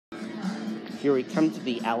Here we come to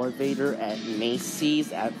the elevator at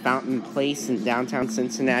Macy's at Fountain Place in downtown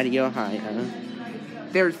Cincinnati, Ohio.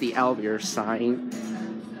 There's the elevator sign.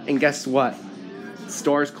 And guess what?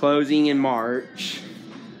 Store's closing in March.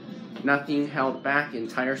 Nothing held back,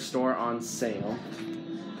 entire store on sale.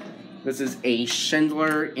 This is a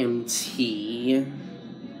Schindler MT.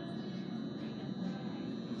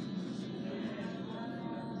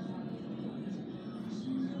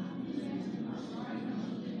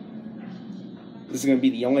 This is going to be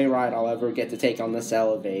the only ride I'll ever get to take on this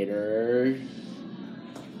elevator.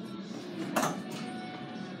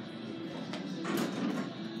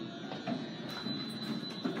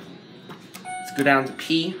 Let's go down to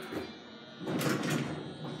P.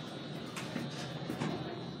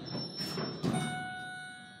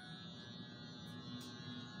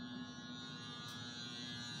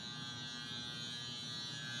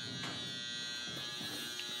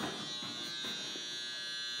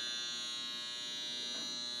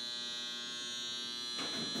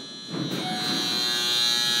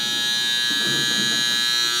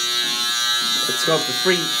 Let's go up to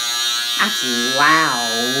 3. That's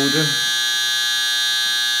loud.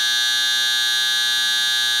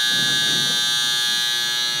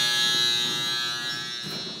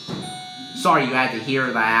 Sorry you had to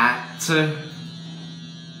hear that.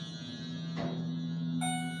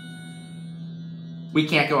 We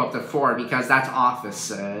can't go up to 4 because that's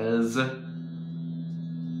offices.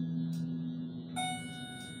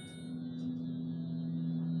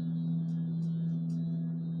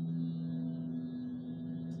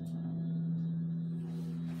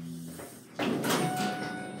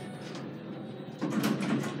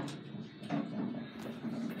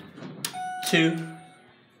 Two.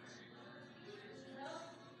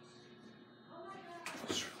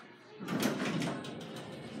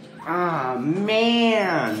 Ah,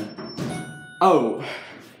 man. Oh.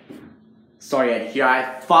 Sorry, Ed. Here,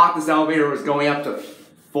 I thought this elevator was going up to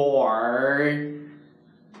 4.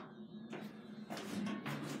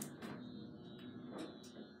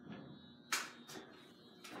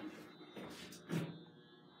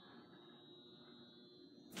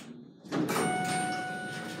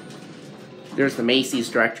 There's the Macy's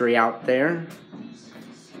directory out there.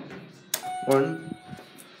 1.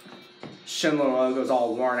 Schindler logo's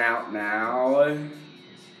all worn out now.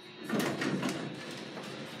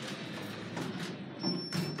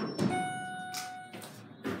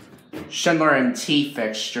 Schindler MT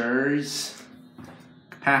fixtures.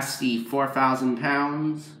 Capacity 4,000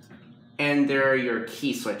 pounds. And there are your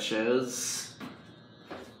key switches.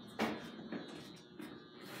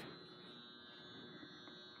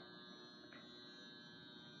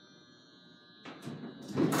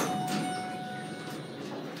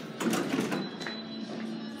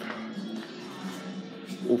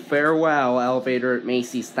 Well, farewell, elevator at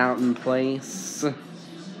Macy's Fountain Place.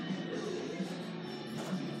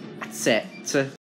 That's it.